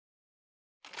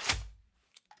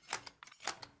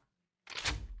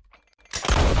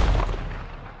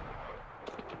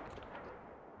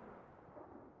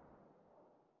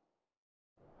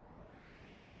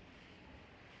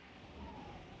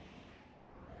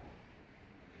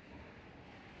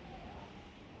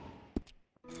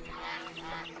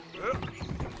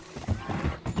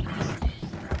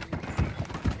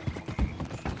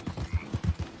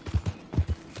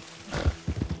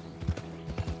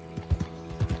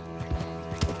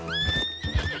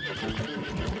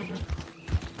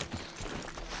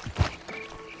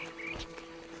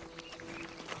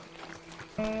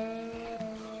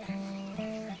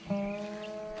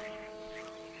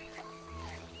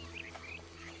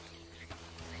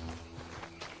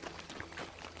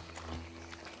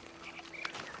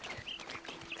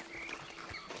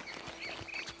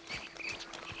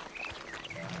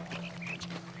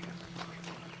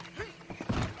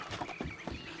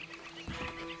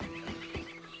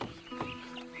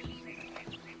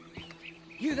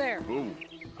You there? Oh,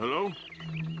 hello?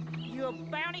 You a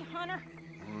bounty hunter?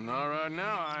 Well, not right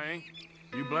now, I ain't.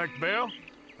 You Black Belle?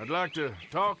 I'd like to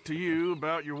talk to you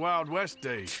about your Wild West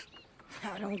days.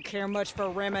 I don't care much for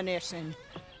reminiscing.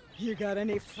 You got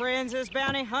any friends as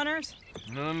bounty hunters?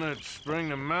 None that spring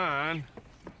to mind.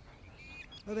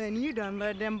 Well, then you done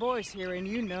led them boys here and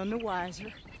you none the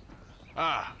wiser.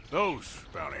 Ah, those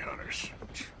bounty hunters.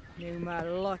 Knew my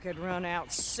luck had run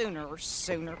out sooner.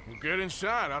 Well, get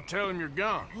inside. I'll tell him you're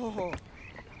gone.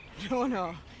 Oh,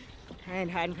 no. I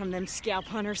ain't hiding from them scalp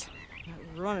hunters. Not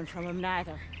running from them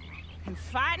neither. And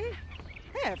fighting?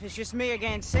 Yeah, if it's just me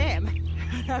against them,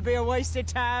 that'd be a waste of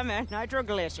time and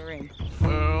nitroglycerin.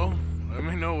 Well, let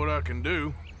me know what I can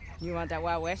do. You want that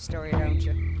Wild West story, don't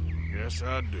you? Yes,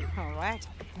 I do. All right.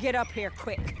 Get up here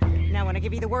quick. Now, when I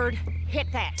give you the word,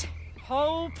 hit that.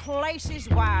 Whole place is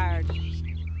wired.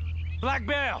 Black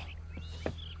Belle,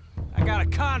 I got a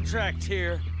contract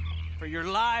here for your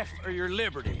life or your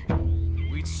liberty.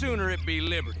 We'd sooner it be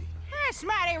liberty. That's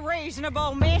mighty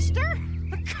reasonable, mister.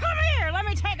 Come here, let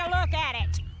me take a look at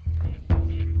it.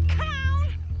 Come on.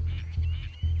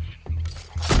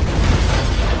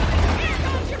 Here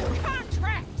goes your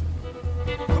contract.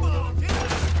 Come on, get up!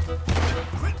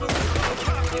 Quit moving!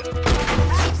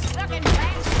 Hey, sucking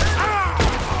bastard. Ah!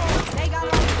 They got a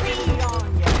feed on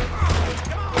you.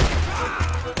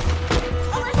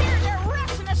 Over here, they're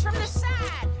rushing us from the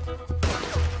side.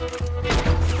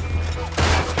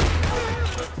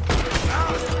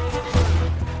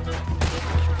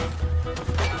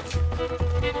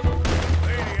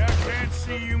 Lady, I can't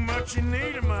see you much in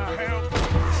need of my help.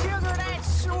 Sugar,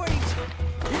 that's sweet.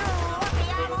 You're lucky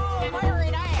I'm all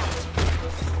married out.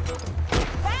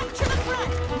 Back to the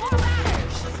front. More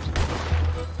riders.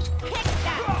 Kick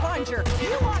that plunger.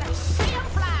 You want to see him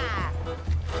fly.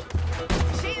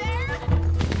 See there?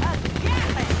 A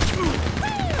Gatling.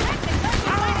 Woo, that's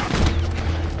exactly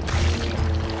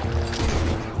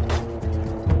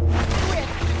with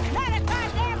not a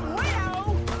goddamn widow.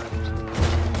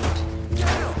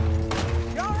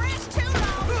 Don't rest too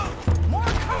long. More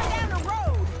coming down the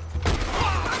road.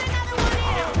 Put another one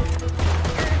in.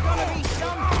 There's gonna be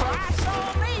some price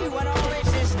on me when all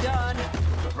this is done.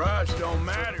 Price don't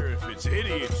matter if it's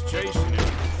idiots chasing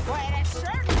it. Well, at a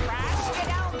certain price, you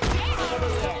don't get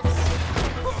idiots.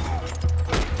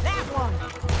 That one.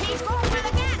 He's going for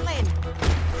the Gatling.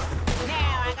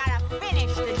 Now I gotta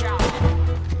finish the job.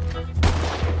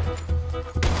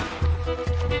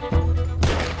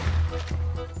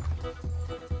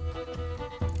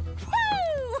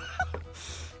 Woo!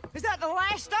 Is that the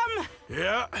last of them?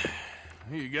 Yeah.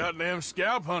 You got them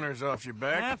scalp hunters off your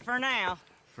back. For now.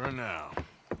 For now.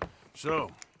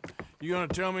 So, you gonna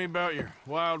tell me about your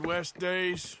Wild West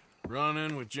days?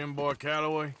 Running with Jim Boy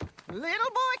Calloway?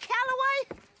 Little boy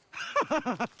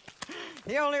Calloway?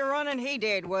 The only running he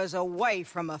did was away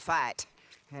from a fight.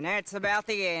 And that's about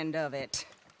the end of it.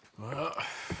 Well,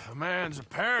 the man's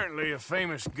apparently a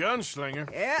famous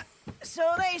gunslinger. Yeah,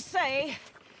 so they say.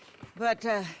 But,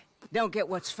 don't get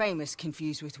what's famous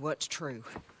confused with what's true.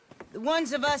 The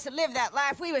ones of us that lived that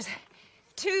life, we was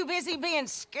too busy being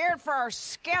scared for our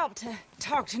scalp to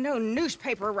talk to no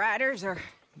newspaper writers or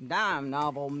dime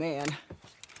novel men.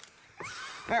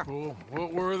 Well,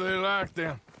 what were they like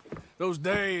then? Those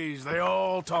days they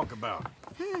all talk about.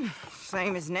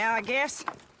 Same as now, I guess.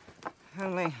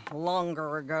 Only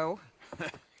longer ago.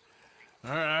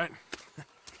 All right.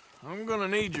 I'm gonna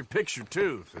need your picture,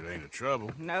 too, if it ain't a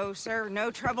trouble. No, sir,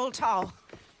 no trouble at all.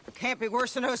 Can't be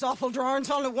worse than those awful drawings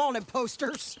on the wanted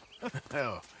posters.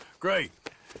 Hell, great.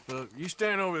 You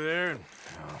stand over there and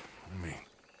let me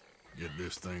get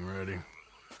this thing ready.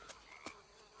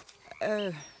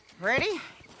 Ready?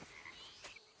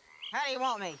 How do you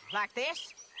want me? Like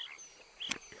this?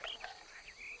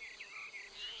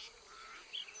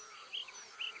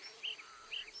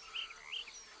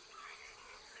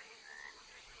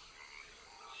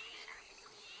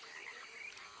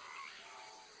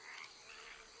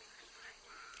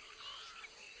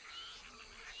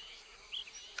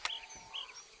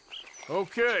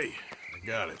 Okay, I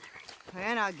got it.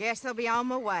 And I guess I'll be on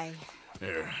my way.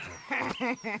 There.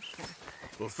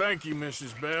 Well, thank you,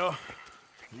 Mrs. Belle.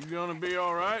 You gonna be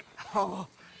all right? Oh,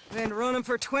 been running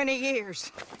for 20 years.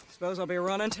 Suppose I'll be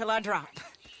running till I drop.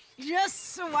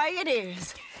 Just the way it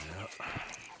is. Yep.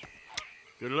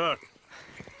 Good luck.